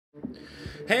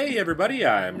Hey everybody,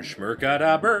 I'm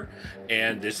schmerkadabur,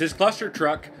 and this is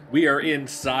Clustertruck. We are in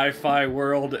Sci-Fi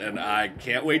world, and I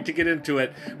can't wait to get into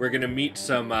it. We're gonna meet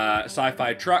some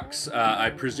sci-fi trucks. I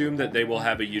presume that they will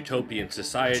have a utopian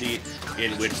society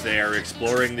in which they are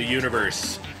exploring the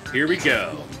universe. Here we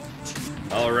go.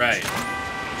 Alright.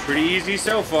 Pretty easy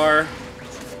so far.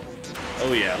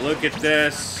 Oh yeah, look at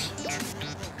this.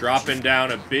 Dropping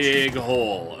down a big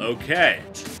hole. Okay.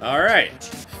 Alright.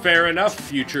 Fair enough,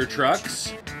 future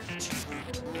trucks.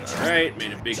 Alright,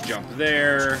 made a big jump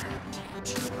there.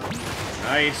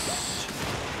 Nice.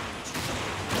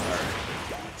 Alright.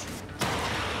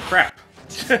 Crap.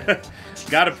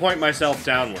 Gotta point myself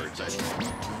downwards, I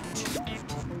think.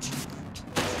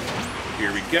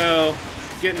 Here we go.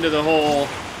 Get into the hole.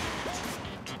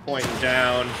 Pointing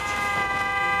down.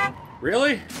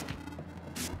 Really?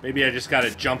 Maybe I just gotta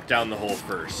jump down the hole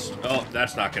first. Oh,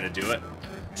 that's not gonna do it.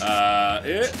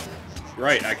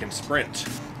 Right, I can sprint.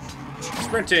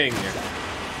 Sprinting!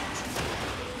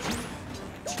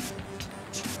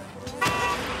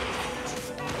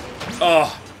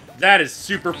 Oh, that is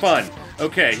super fun.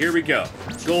 Okay, here we go.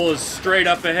 Goal is straight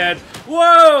up ahead.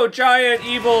 Whoa! Giant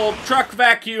evil truck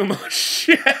vacuum!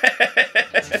 Shit!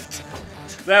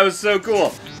 That was so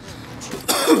cool.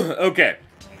 Okay,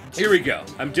 here we go.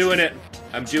 I'm doing it.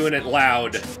 I'm doing it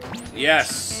loud.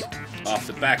 Yes! Off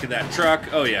the back of that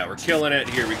truck. Oh yeah, we're killing it.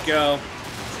 Here we go.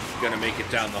 Gonna make it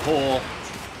down the hole.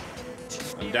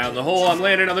 I'm down the hole. I'm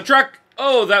landing on the truck.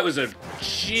 Oh, that was a...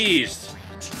 Jeez.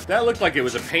 That looked like it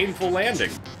was a painful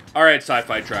landing. Alright,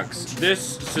 sci-fi trucks.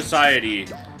 This society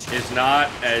is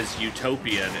not as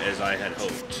utopian as I had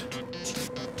hoped.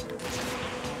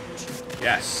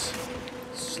 Yes.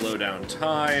 Slow down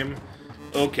time.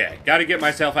 Okay, gotta get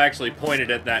myself actually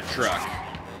pointed at that truck.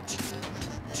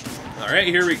 Alright,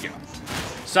 here we go.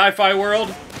 Sci-fi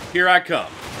world, here I come.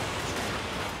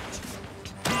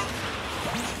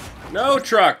 No,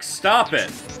 trucks, stop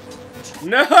it.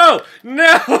 No!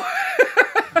 No!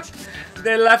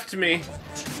 They left me.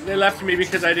 They left me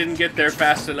because I didn't get there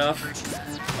fast enough.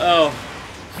 Oh,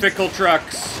 fickle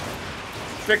trucks.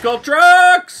 Fickle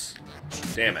trucks!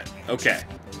 Damn it. Okay.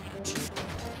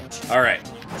 Alright.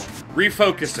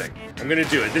 Refocusing. I'm gonna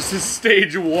do it. This is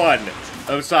stage 1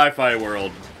 of Sci-Fi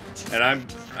world. And I'm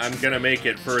gonna make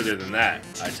it further than that,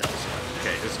 I tell you.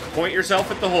 Okay, just point yourself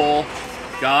at the hole.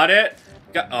 Got it.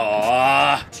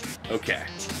 Aww. Okay.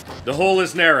 The hole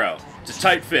is narrow. It's a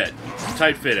tight fit. It's a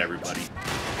tight fit, everybody.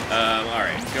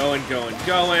 Alright. Going.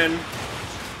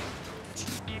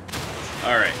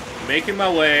 Alright. Making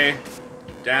my way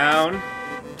down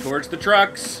towards the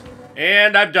trucks.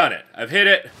 And I've done it. I've hit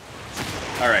it.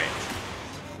 Alright.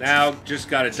 Now, just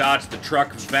gotta dodge the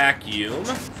truck vacuum,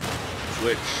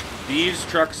 which these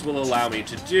trucks will allow me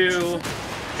to do.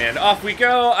 And off we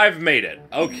go. I've made it.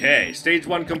 Okay, stage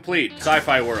 1 complete.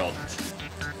 Sci-fi world.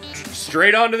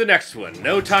 Straight on to the next one.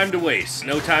 No time to waste.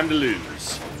 No time to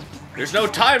lose. There's no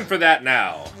time for that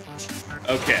now.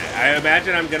 Okay, I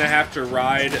imagine I'm gonna have to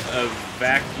ride a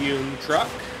vacuum truck.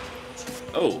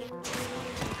 Oh.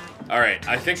 Alright,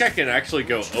 I think I can actually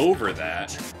go over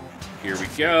that. Here we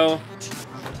go.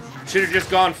 Should have just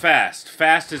gone fast.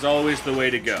 Fast is always the way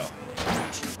to go.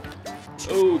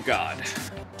 Oh, God.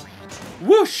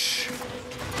 Whoosh!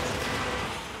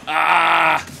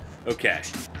 Ah! Okay.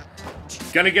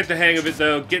 Gonna get the hang of it,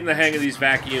 though. Getting the hang of these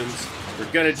vacuums.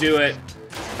 We're gonna do it.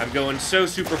 I'm going so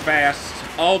super fast.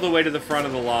 All the way to the front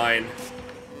of the line.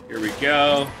 Here we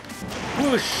go.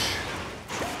 Whoosh!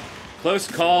 Close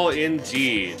call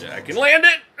indeed. I can land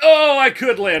it! Oh, I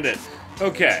could land it!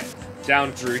 Okay.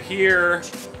 Down through here.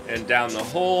 And down the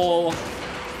hole.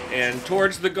 And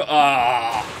towards the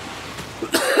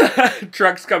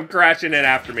trucks come crashing in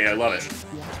after me. I love it.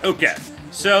 Okay.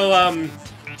 So,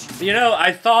 you know,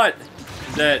 I thought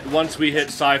that once we hit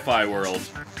Sci-Fi world,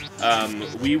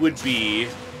 we would be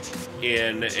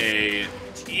in a...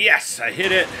 Yes, I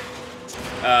hit it.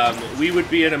 We would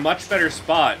be in a much better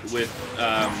spot with,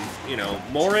 you know,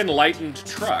 more enlightened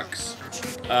trucks.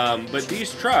 But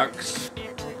these trucks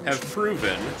have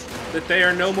proven that they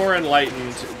are no more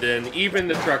enlightened than even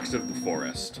the trucks of the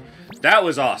forest. That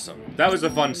was awesome. That was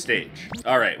a fun stage.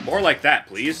 Alright, more like that,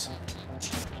 please.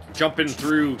 Jumping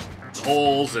through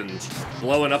holes and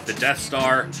blowing up the Death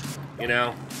Star, you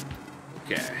know.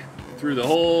 Okay. Through the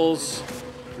holes.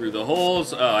 Through the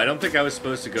holes. Oh, I don't think I was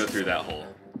supposed to go through that hole.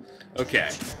 Okay.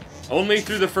 Only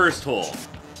through the first hole.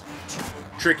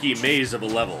 Tricky maze of a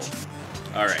level.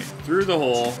 Alright, through the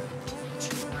hole.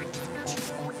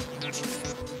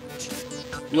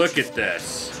 Look at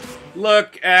this.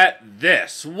 Look at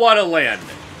this. What a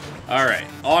landing. Alright,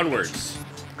 onwards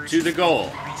to the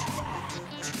goal.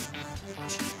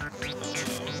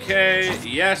 Okay,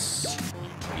 yes,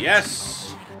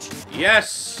 yes,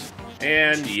 yes,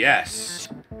 and yes.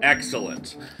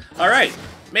 Excellent. All right,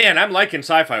 man, I'm liking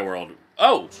Sci-Fi World.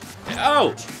 Oh,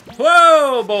 oh,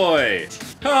 whoa, boy.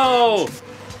 Oh,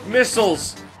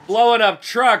 missiles blowing up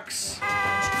trucks,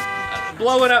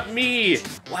 blowing up me.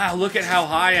 Wow, look at how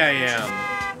high I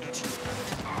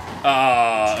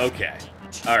am. Okay.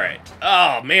 All right.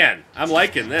 Oh, man, I'm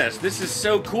liking this. This is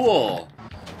so cool.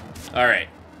 All right.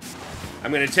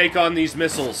 I'm going to take on these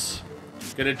missiles.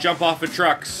 Going to jump off of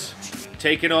trucks.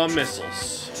 Taking on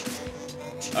missiles.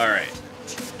 All right.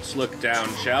 Let's look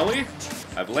down, shall we?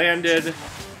 I've landed.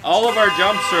 All of our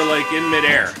jumps are, like, in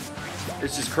midair.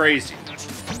 This is crazy.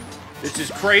 This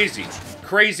is crazy.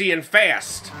 Crazy and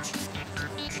fast.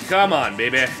 Come on,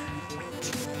 baby.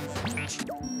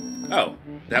 Oh,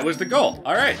 that was the goal.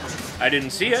 All right. I didn't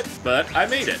see it, but I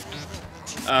made it.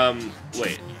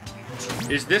 Wait.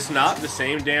 Is this not the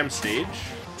same damn stage?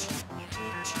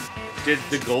 Did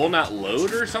the goal not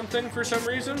load or something for some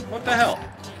reason? What the hell?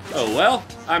 Oh, well,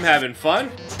 I'm having fun.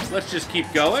 Let's just keep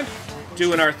going.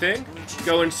 Doing our thing.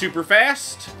 Going super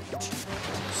fast.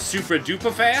 Super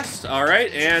duper fast. All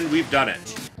right, and we've done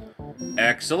it.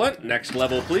 Excellent. Next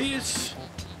level, please.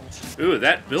 Ooh,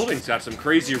 that building's got some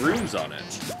crazy rooms on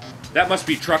it. That must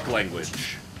be truck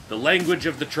language. The language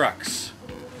of the trucks.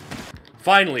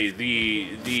 Finally,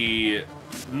 the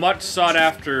much sought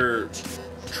after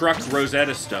truck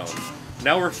Rosetta Stone.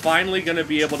 Now we're finally going to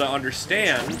be able to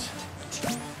understand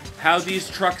how these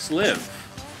trucks live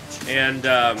and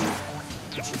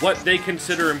what they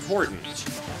consider important,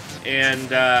 and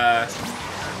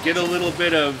get a little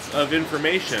bit of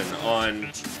information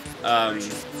on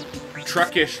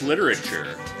truckish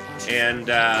literature. And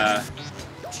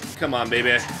come on,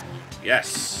 baby.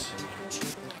 Yes.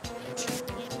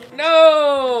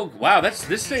 No! Wow,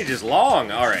 this stage is long.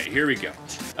 All right, here we go.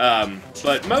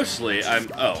 But mostly,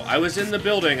 I was in the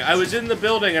building. I was in the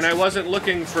building, and I wasn't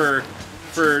looking for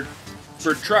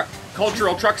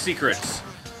cultural truck secrets.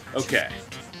 Okay.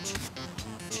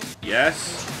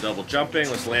 Yes, double jumping.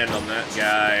 Let's land on that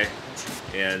guy.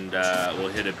 And we'll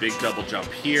hit a big double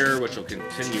jump here, which will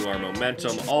continue our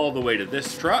momentum all the way to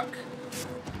this truck.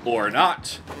 Or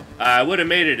not. I would have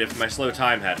made it if my slow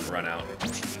time hadn't run out.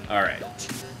 All right.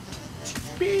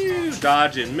 Pew,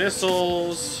 dodging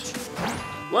missiles.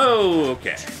 Whoa,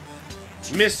 okay.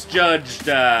 Misjudged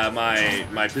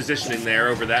my positioning there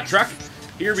over that truck.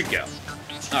 Here we go.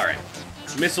 All right.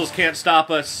 Missiles can't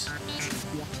stop us.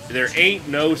 There ain't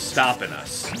no stopping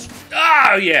us.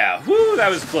 Oh, yeah. Whoo, that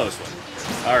was a close one.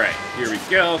 All right, here we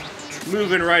go.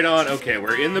 Moving right on. Okay,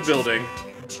 we're in the building.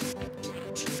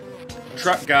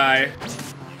 Truck guy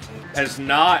has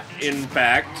not, in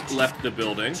fact, left the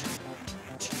building.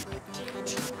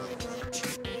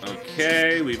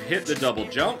 Okay, we've hit the double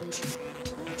jump.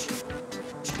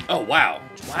 Oh, wow.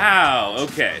 Wow,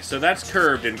 okay, so that's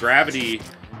curved, and gravity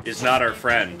is not our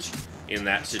friend in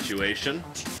that situation.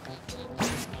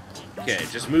 Okay,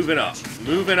 just moving up.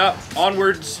 Moving up,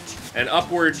 onwards and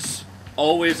upwards,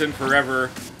 always and forever.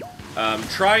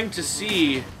 Trying to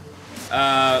see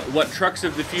what trucks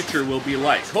of the future will be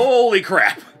like. Holy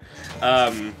crap!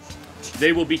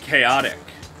 They will be chaotic.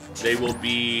 They will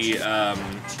be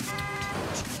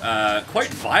quite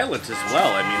violent as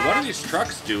well. I mean, what are these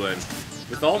trucks doing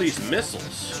with all these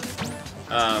missiles?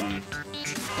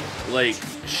 Like,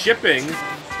 shipping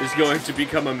is going to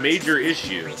become a major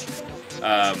issue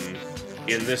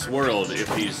in this world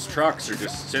if these trucks are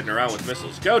just sitting around with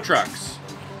missiles. Go, trucks!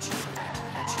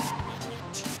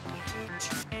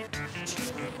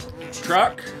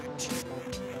 Truck?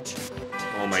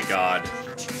 Oh my god.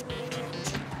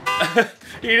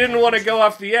 He didn't want to go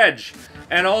off the edge.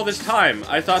 And all this time,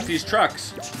 I thought these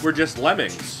trucks were just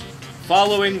lemmings,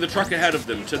 following the truck ahead of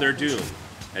them to their doom.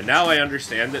 And now I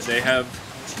understand that they have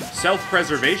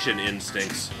self-preservation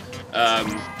instincts.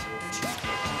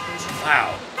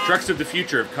 Wow. Trucks of the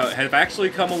future have actually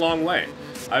come a long way.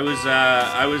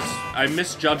 I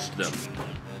misjudged them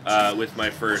with my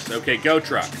first. Okay, go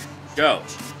truck. Go.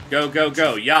 Go, go,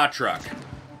 go. Yeah, truck.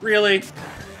 Really?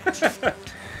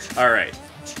 Alright.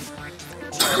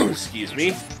 Excuse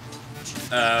me.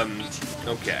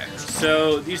 Okay.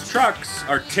 So, these trucks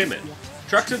are timid.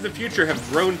 Trucks of the future have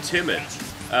grown timid.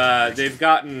 They've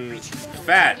gotten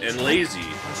fat and lazy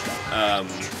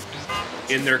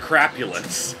in their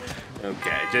crapulence.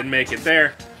 Okay, didn't make it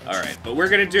there. Alright, but we're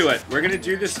gonna do it. We're gonna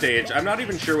do this stage. I'm not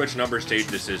even sure which number stage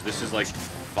this is. This is like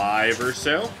 5 or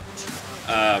so.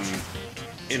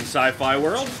 In Sci-Fi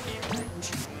World.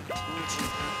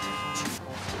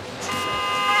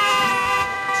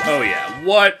 Oh yeah,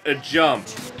 what a jump.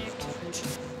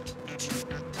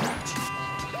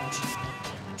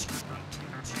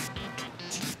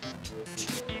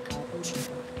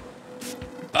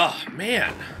 Oh,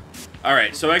 man.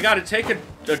 Alright, so I gotta take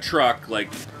a truck, like,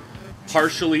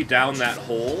 partially down that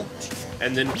hole,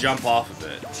 and then jump off of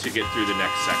it to get through the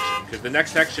next section. Because the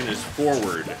next section is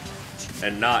forward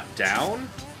and not down.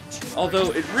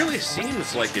 Although, it really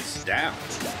seems like it's down.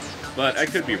 But I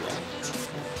could be wrong.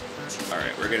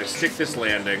 Alright, we're gonna stick this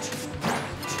landing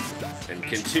and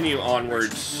continue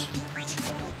onwards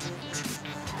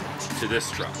to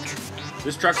this truck.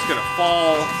 This truck's gonna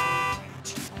fall.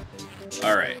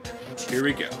 Alright, here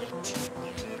we go.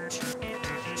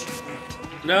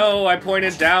 No, I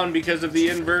pointed down because of the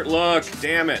invert look.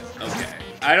 Damn it. Okay.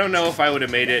 I don't know if I would have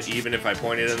made it even if I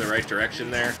pointed in the right direction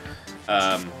there.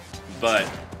 But,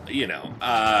 you know,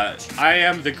 I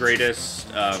am the greatest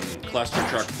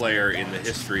Clustertruck player in the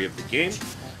history of the game.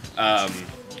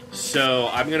 So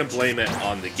I'm going to blame it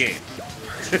on the game.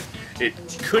 It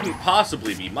couldn't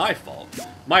possibly be my fault.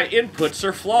 My inputs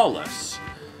are flawless.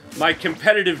 My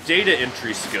competitive data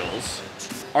entry skills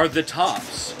are the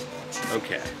tops.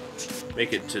 Okay.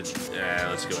 Make it to,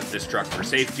 let's go with this truck for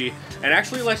safety. And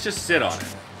actually, let's just sit on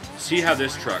it. See how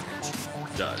this truck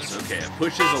does. Okay, it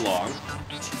pushes along.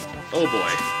 Oh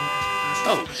boy.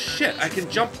 Oh shit, I can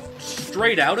jump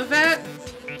straight out of that?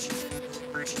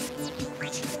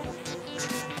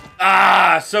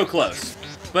 Ah, so close.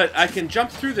 But I can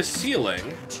jump through the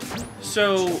ceiling,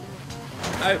 so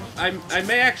I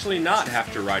may actually not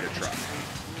have to ride a truck.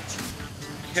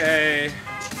 Okay.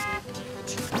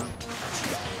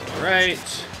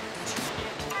 Alright.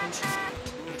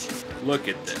 Look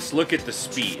at this. Look at the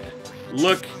speed.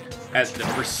 Look at the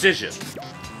precision.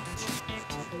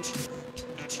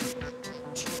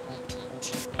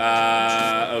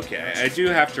 Okay. I do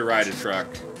have to ride a truck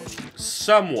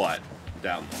somewhat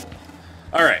down the hole.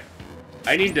 Alright.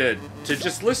 I need to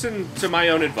just listen to my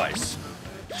own advice.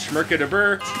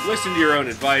 Schmerkadabur, listen to your own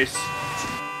advice.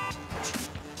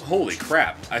 Holy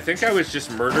crap. I think I was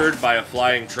just murdered by a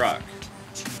flying truck.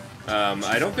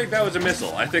 I don't think that was a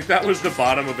missile. I think that was the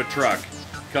bottom of a truck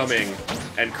coming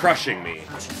and crushing me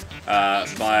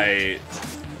by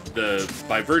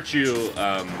virtue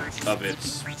of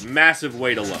its massive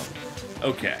weight alone.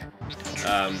 Okay.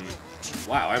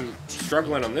 Wow, I'm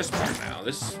struggling on this part now.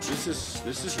 This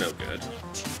is no good.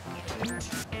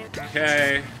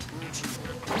 Okay.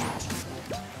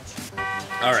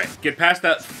 All right, get past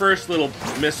that first little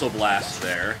missile blast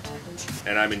there,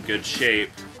 and I'm in good shape.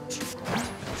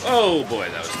 Oh boy,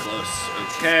 that was close.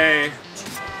 Okay.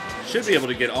 Should be able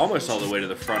to get almost all the way to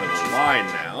the front of the line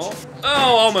now.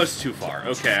 Oh, almost too far.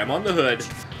 Okay, I'm on the hood.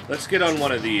 Let's get on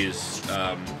one of these.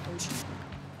 Damn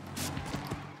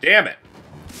it.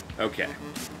 Okay.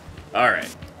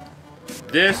 Alright.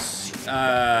 This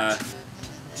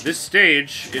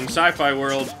stage in Sci-Fi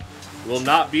World will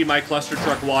not be my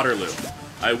Clustertruck Waterloo.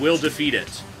 I will defeat it.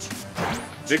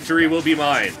 Victory will be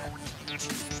mine.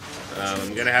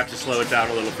 I'm gonna have to slow it down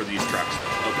a little for these trucks,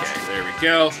 though. Okay, there we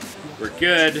go. We're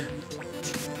good.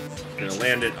 Gonna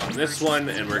land it on this one,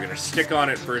 and we're gonna stick on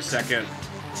it for a second,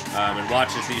 and watch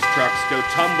as these trucks go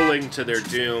tumbling to their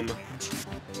doom.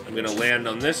 I'm gonna land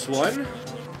on this one.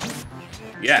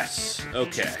 Yes.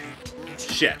 Okay.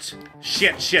 Shit.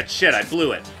 Shit. I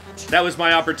blew it. That was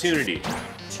my opportunity.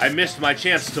 I missed my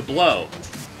chance to blow.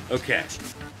 Okay.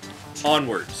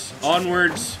 Onwards.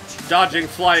 Onwards. Dodging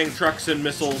flying trucks and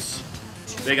missiles.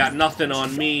 They got nothing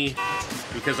on me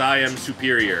because I am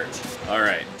superior.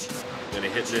 Alright. I'm gonna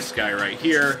hit this guy right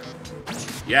here.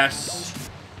 Yes.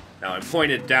 Now I'm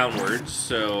pointed downwards,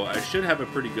 so I should have a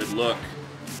pretty good look.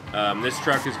 This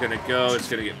truck is gonna go. It's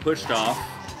gonna get pushed off.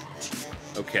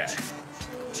 Okay.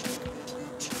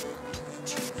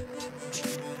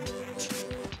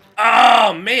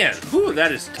 Oh, man. Whew,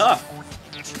 that is tough.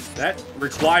 That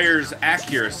requires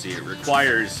accuracy. It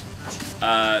requires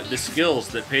the skills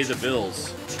that pay the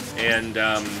bills. And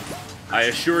I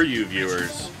assure you,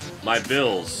 viewers, my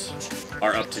bills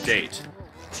are up to date.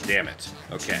 Damn it.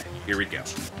 Okay, here we go.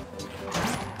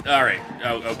 All right.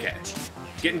 Oh, okay.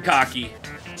 Getting cocky.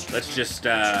 Let's just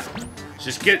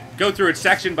go through it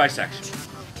section by section.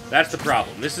 That's the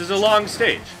problem. This is a long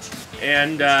stage,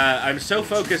 and I'm so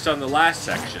focused on the last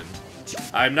section,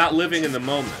 I'm not living in the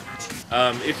moment.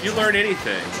 If you learn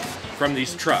anything from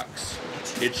these trucks,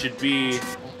 it should be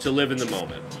to live in the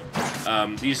moment.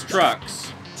 These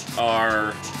trucks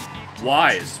are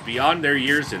wise beyond their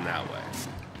years in that way.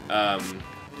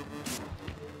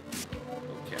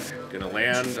 Okay, I'm gonna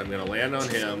land on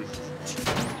him.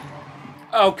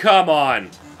 Oh, come on!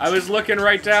 I was looking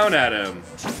right down at him.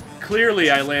 Clearly,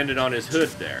 I landed on his hood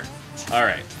there.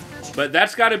 Alright. But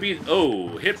that's gotta be...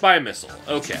 Oh, hit by a missile.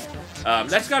 Okay.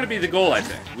 That's gotta be the goal, I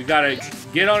think. We gotta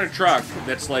get on a truck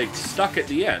that's, like, stuck at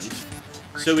the end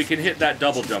so we can hit that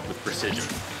double jump with precision.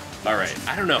 Alright,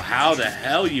 I don't know how the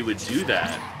hell you would do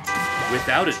that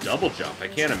without a double jump. I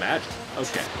can't imagine.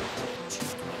 Okay.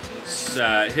 Let's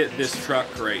hit this truck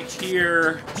right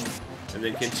here, and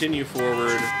then continue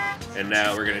forward. And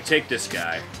now we're going to take this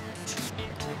guy.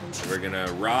 We're going to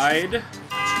ride.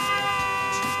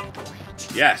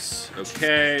 Yes.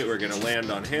 Okay, we're going to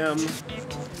land on him.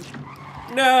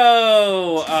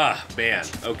 No! Ah, man.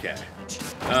 Okay.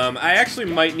 I actually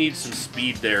might need some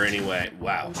speed there anyway.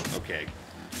 Wow. Okay.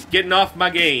 Getting off my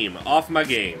game. Off my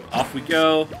game. Off we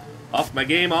go. Off my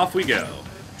game. Off we go.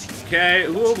 Okay.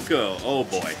 We'll go. Oh,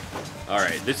 boy.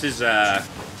 Alright. This is, that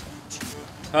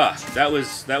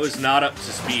was not up to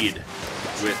speed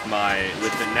with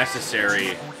the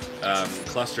necessary,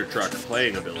 Clustertruck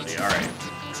playing ability. Alright.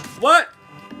 What?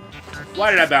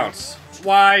 Why did I bounce?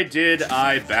 Why did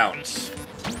I bounce?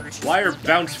 Why are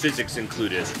bounce physics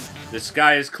included? This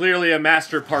guy is clearly a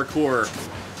master parkour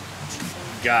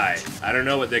guy. I don't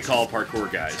know what they call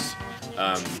parkour guys.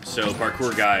 So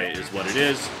parkour guy is what it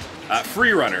is.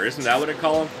 Free runner, isn't that what they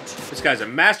call him? This guy's a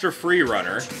master free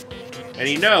runner, and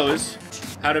he knows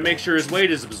how to make sure his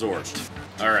weight is absorbed.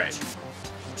 All right.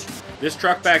 This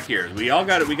truck back here, we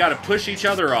gotta push each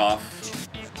other off.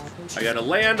 I gotta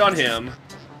land on him,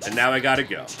 and now I gotta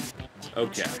go.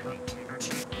 Okay.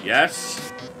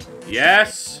 Yes.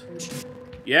 Yes.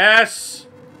 Yes.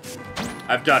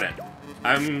 I've done it.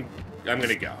 I'm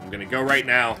gonna go. I'm gonna go right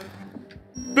now.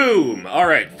 Boom!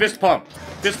 Alright, fist pump.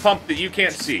 Fist pump that you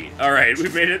can't see. Alright,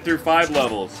 we've made it through 5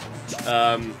 levels.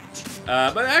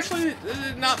 But actually,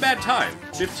 not bad time.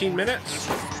 15 minutes,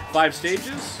 5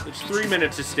 stages. It's 3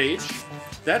 minutes a stage.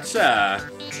 That's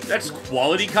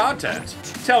quality content.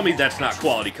 Tell me that's not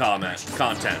quality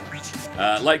content.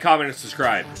 Like, comment, and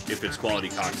subscribe if it's quality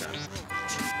content.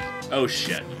 Oh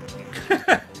shit.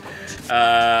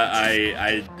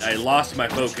 I lost my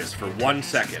focus for 1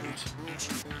 second.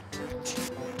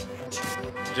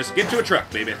 Just get to a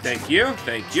truck, baby. Thank you.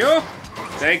 Thank you.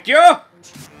 Thank you.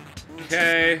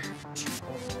 Okay.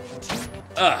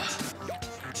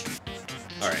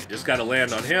 Alright, just gotta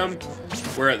land on him.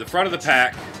 We're at the front of the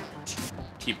pack.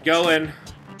 Keep going.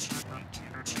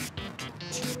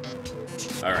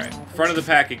 Alright, front of the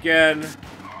pack again.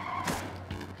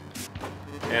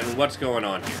 And what's going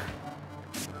on here?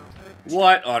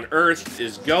 What on earth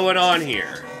is going on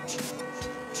here?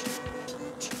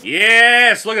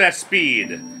 Yes! Look at that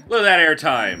speed! Look at that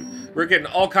airtime! We're getting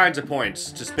all kinds of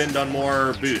points to spend on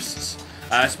more boosts.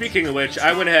 Speaking of which,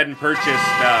 I went ahead and purchased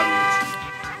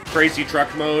Crazy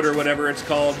Truck Mode, or whatever it's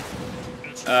called.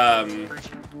 I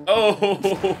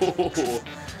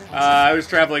was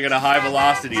traveling at a high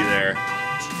velocity there.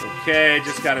 Okay,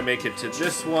 just gotta make it to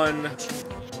this one.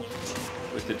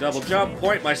 With the double jump,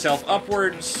 point myself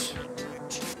upwards.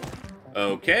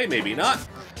 Okay, maybe not.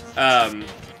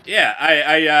 Yeah,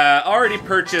 I already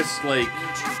purchased, like,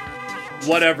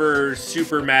 whatever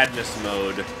Super Madness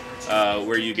mode,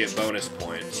 where you get bonus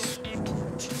points.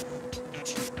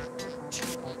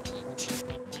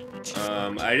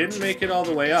 I didn't make it all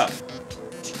the way up.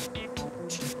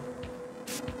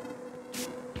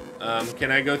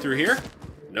 Can I go through here?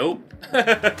 Nope.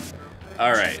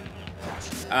 Alright.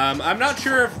 I'm not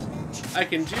sure if I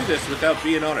can do this without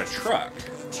being on a truck.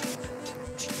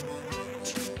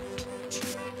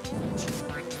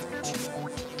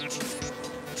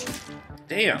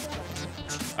 Damn.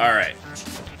 Alright.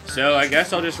 So I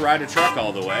guess I'll just ride a truck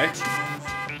all the way.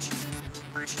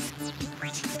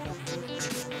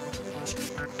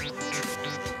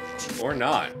 Or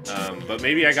not. But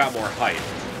maybe I got more height.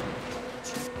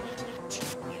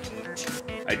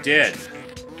 I did.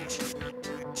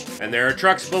 And there are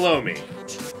trucks below me.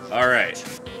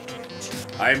 Alright.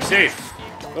 I am safe.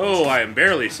 Oh, I am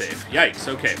barely safe. Yikes.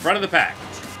 Okay, front of the pack.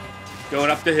 Going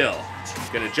up the hill.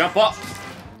 Gonna jump up.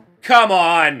 Come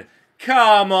on!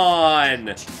 Come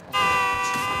on!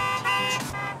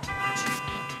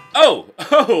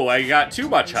 Oh, I got too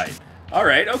much height.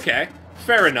 Alright, okay.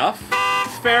 Fair enough.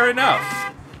 Fair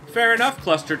enough. Fair enough,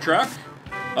 Clustertruck.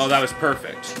 Oh, that was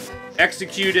perfect.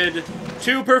 Executed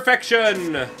to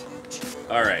perfection!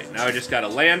 Alright, now I just gotta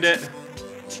land it.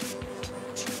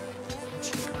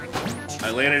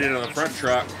 I landed it on the front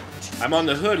truck. I'm on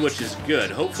the hood, which is good.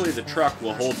 Hopefully the truck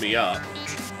will hold me up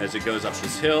as it goes up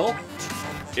this hill.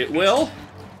 It will.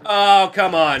 Oh,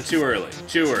 come on. Too early.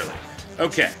 Too early.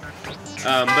 Okay.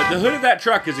 But the hood of that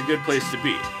truck is a good place to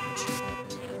be.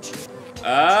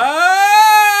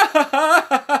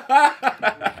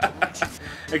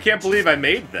 I can't believe I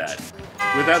made that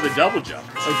without the double jump.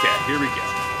 Okay, here we go.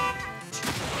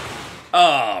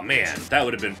 Oh, man. That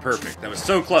would have been perfect. That was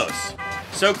so close.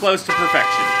 So close to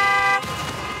perfection.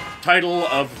 title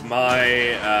of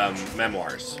my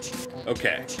memoirs.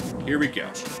 Okay, here we go.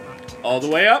 All the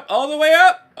way up, all the way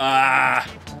up. Ah,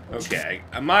 okay.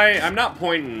 I'm not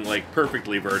pointing like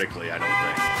perfectly vertically, I don't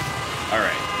think. All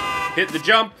right, hit the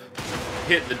jump,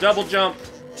 hit the double jump,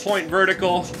 point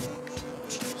vertical,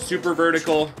 super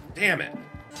vertical. Damn it.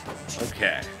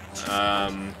 Okay.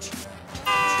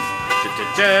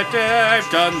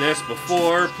 I've done this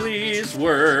before. Please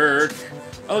work.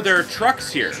 Oh, there are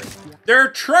trucks here. There are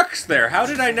trucks there. How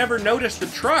did I never notice the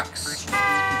trucks? All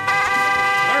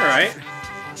right.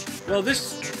 Well,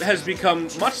 this has become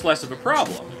much less of a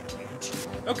problem.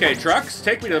 Okay, trucks,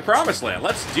 take me to the promised land.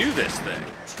 Let's do this thing.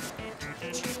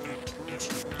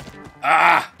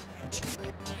 Ah!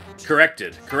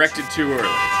 Corrected. Corrected too early.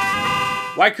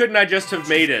 Why couldn't I just have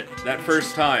made it that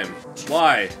first time?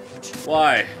 Why?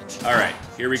 Why? Alright,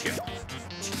 here we go.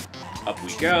 Up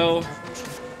we go.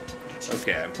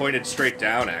 Okay, I'm pointed straight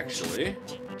down, actually.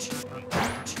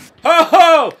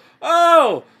 Oh!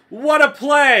 Oh! What a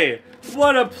play!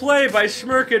 What a play by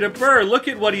Schmerkadabur! Look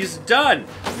at what he's done!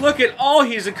 Look at all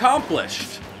he's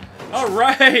accomplished!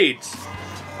 Alright!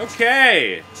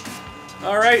 Okay!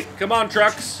 Alright, come on,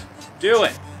 trucks. Do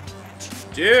it!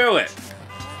 Do it!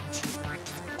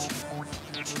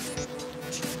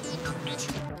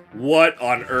 What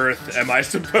on earth am I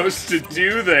supposed to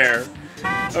do there?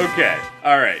 Okay,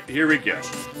 alright, here we go.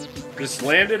 Just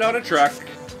land it on a truck,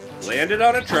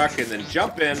 and then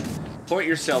jump in, point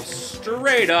yourself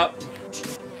straight up.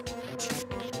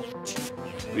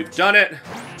 We've done it.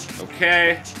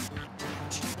 Okay.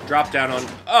 Drop down on...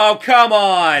 Oh, come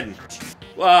on!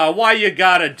 Why you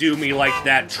gotta do me like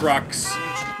that, trucks?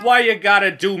 Why you gotta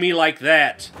do me like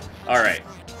that? Alright,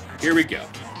 here we go.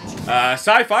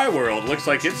 Sci-Fi World looks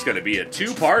like it's gonna be a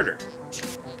two-parter.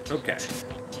 Okay.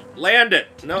 Land it.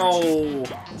 No.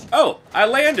 Oh, I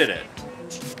landed it.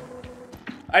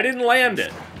 I didn't land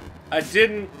it. I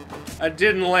didn't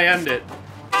land it.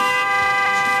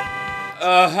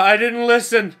 I didn't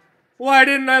listen. Why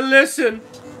didn't I listen?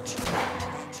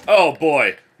 Oh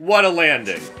boy, what a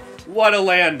landing. What a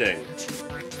landing.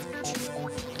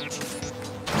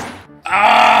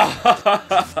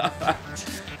 Ah!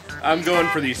 I'm going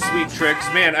for these sweet tricks.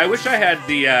 Man, I wish I had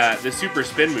the super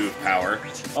spin move power.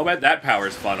 I'll bet that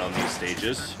power's fun on these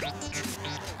stages.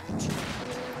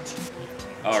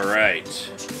 Alright.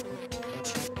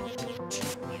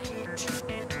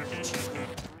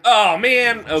 Oh,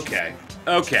 man! Okay.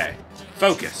 Okay.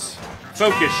 Focus.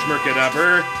 Focus,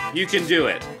 Schmerkadabur. You can do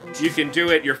it. You can do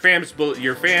it. Your fans,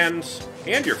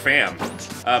 and your fam.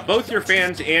 Both your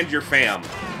fans and your fam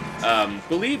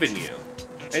believe in you.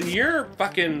 And you're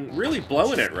fucking really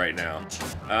blowing it right now.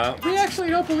 We actually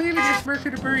don't believe in you,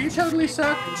 Schmerkadabur. You totally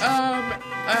suck.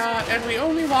 And we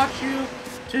only want you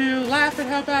to laugh at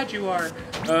how bad you are.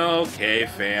 Okay,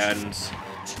 fans.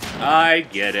 I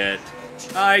get it.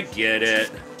 I get it.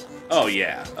 Oh,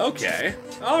 yeah. Okay.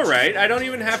 Alright. I don't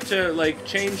even have to, like,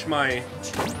 change my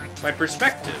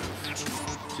perspective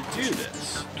to do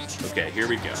this. Okay, here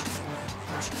we go.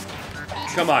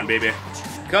 Come on, baby.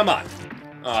 Come on.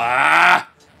 Ah!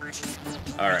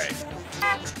 Alright.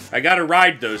 I gotta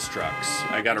ride those trucks.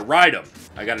 I gotta ride them.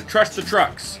 I gotta trust the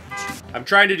trucks. I'm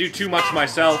trying to do too much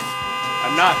myself.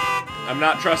 I'm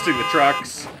not trusting the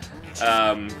trucks.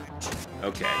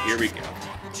 Okay, here we go.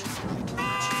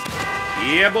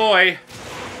 Yeah, boy.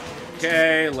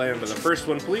 Okay, land on the first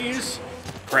one, please.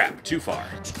 Crap, too far.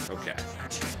 Okay.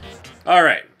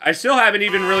 Alright, I still haven't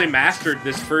even really mastered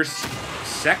this first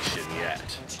section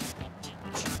yet.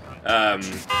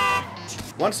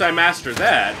 Once I master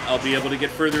that, I'll be able to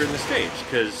get further in the stage,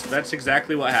 because that's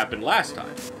exactly what happened last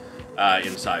time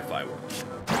in Sci-Fi World.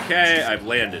 Okay, I've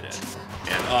landed it.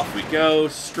 And off we go,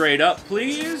 straight up,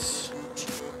 please.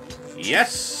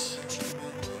 Yes.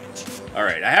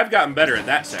 Alright, I have gotten better at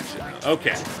that section, though.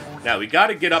 Okay, now we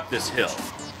gotta get up this hill.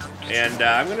 And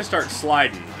I'm gonna start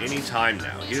sliding any time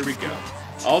now. Here we go.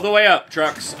 All the way up,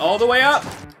 trucks. All the way up.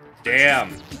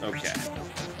 Damn. Okay.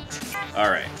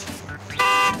 Alright.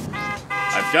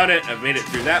 I've done it. I've made it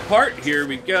through that part. Here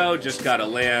we go. Just gotta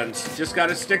land. Just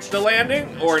gotta stick to the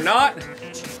landing, or not.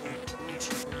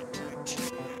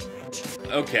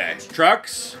 Okay.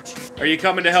 Trucks, are you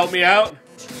coming to help me out?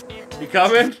 You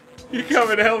coming? You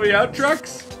coming to help me out,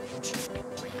 trucks?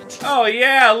 Oh,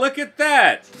 yeah. Look at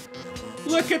that.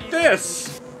 Look at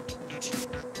this.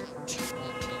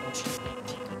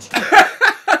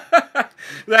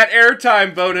 That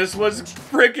airtime bonus was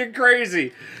freaking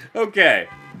crazy. Okay.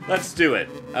 Let's do it.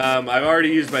 I've already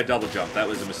used my double jump. That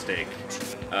was a mistake.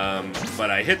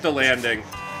 But I hit the landing.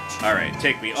 Alright,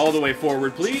 take me all the way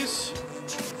forward, please.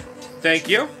 Thank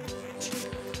you.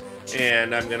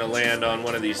 And I'm gonna land on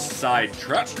one of these side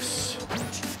trucks.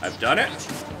 I've done it.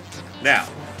 Now,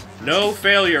 no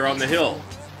failure on the hill.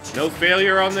 No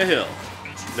failure on the hill.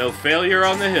 No failure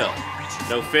on the hill.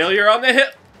 No failure on the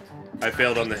hill. I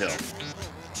failed on the hill.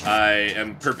 I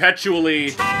am perpetually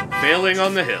failing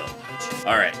on the hill.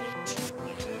 Alright.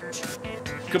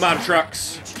 Come on,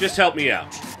 trucks. Just help me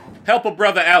out. Help a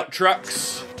brother out,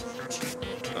 trucks.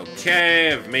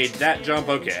 Okay, I've made that jump.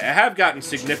 Okay, I have gotten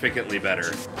significantly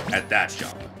better at that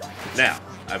jump. Now,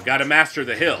 I've got to master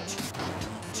the hill.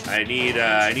 I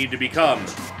need to become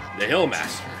the hill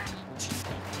master.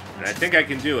 And I think I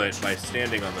can do it by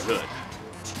standing on the hood.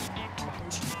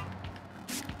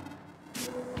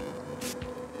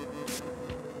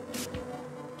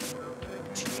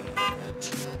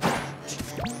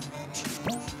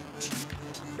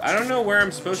 I don't know where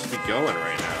I'm supposed to be going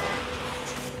right now.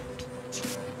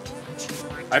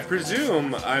 I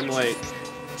presume I'm, like,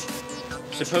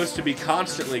 supposed to be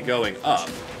constantly going up.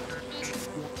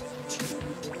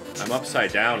 I'm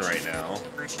upside down right now.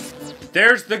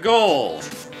 There's the goal!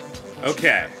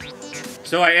 Okay.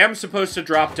 So I am supposed to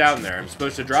drop down there. I'm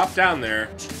supposed to drop down there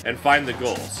and find the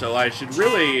goal. So I should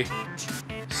really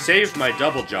save my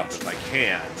double jump if I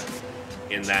can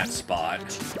in that spot.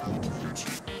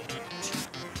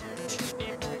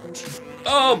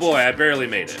 Oh boy, I barely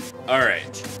made it.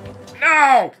 Alright.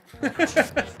 No!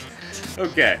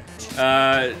 Okay.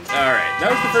 Alright. That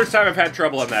was the first time I've had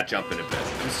trouble on that jump in a bit.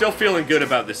 I'm still feeling good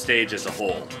about the stage as a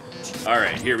whole.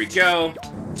 Alright, here we go.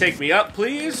 Take me up,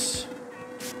 please.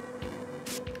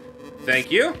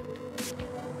 Thank you.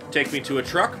 Take me to a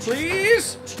truck,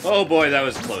 please. Oh boy, that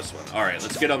was a close one. Alright,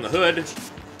 let's get on the hood.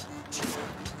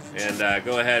 And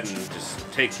go ahead and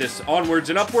just take this onwards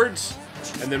and upwards.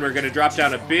 And then we're going to drop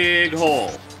down a big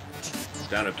hole.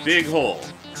 Down a big hole.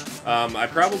 I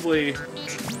probably...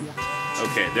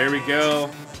 Okay, there we go.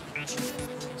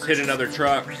 Let's hit another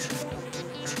truck.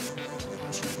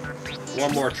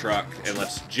 One more truck, and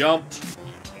let's jump.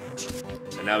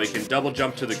 And now we can double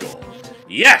jump to the goal.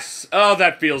 Yes! Oh,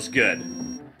 that feels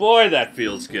good. Boy, that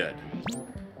feels good.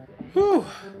 Whew.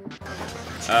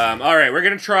 Alright, we're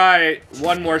going to try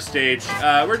one more stage.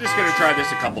 We're just going to try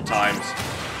this a couple times.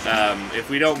 If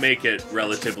we don't make it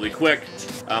relatively quick,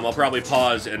 I'll probably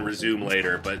pause and resume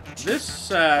later. But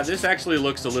this actually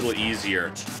looks a little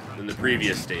easier than the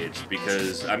previous stage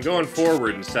because I'm going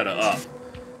forward instead of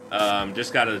up.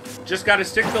 Just gotta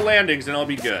stick to the landings and I'll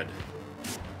be good.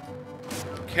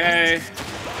 Okay.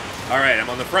 Alright, I'm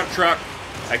on the front truck.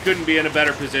 I couldn't be in a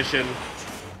better position.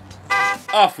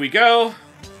 Off we go.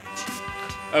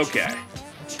 Okay.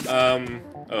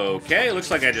 Okay,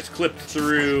 looks like I just clipped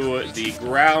through the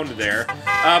ground there.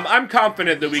 I'm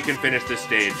confident that we can finish this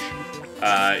stage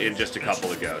in just a couple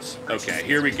of goes. Okay,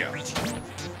 here we go.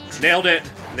 Nailed it,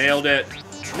 nailed it,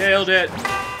 nailed it.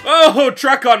 Oh,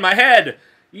 truck on my head!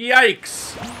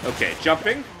 Yikes! Okay,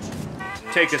 jumping.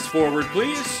 Take us forward,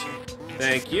 please.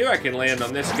 Thank you, I can land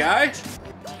on this guy.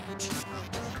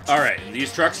 Alright,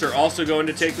 these trucks are also going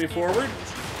to take me forward.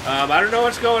 I don't know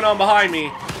what's going on behind me.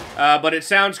 But it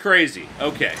sounds crazy.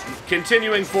 Okay,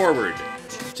 continuing forward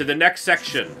to the next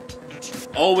section.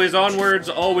 Always onwards,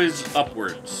 always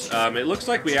upwards. It looks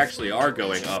like we actually are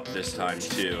going up this time,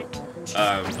 too.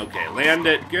 Okay, land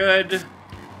it, good.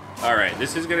 Alright,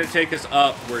 this is going to take us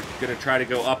up. We're going to try to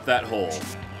go up that hole.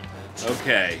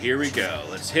 Okay, here we go.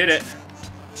 Let's hit it.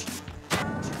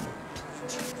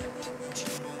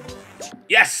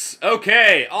 Yes!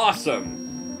 Okay,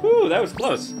 awesome. Whew, that was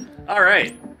close.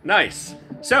 Alright, nice.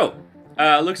 So,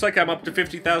 looks like I'm up to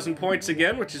 50,000 points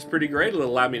again, which is pretty great. It'll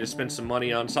allow me to spend some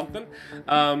money on something.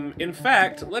 In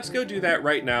fact, let's go do that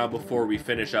right now before we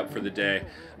finish up for the day,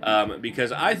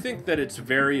 because I think that it's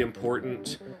very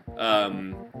important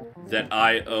that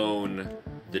I own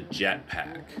the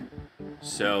jetpack.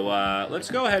 So, let's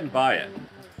go ahead and buy it.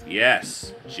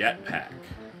 Yes, jetpack.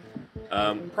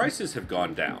 Prices have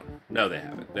gone down. No, they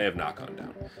haven't. They have not gone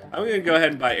down. I'm going to go ahead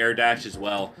and buy Air Dash as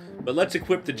well. But let's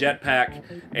equip the jetpack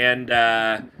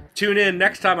and tune in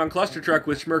next time on Clustertruck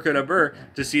with schmerkadabur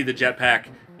to see the jetpack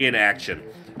in action.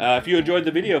 If you enjoyed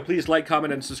the video, please like,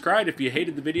 comment, and subscribe. If you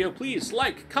hated the video, please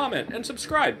like, comment, and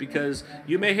subscribe because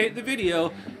you may hate the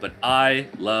video, but I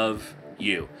love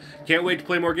you. Can't wait to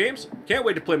play more games, can't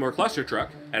wait to play more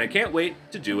Clustertruck, and I can't wait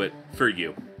to do it for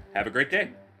you. Have a great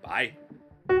day. Bye.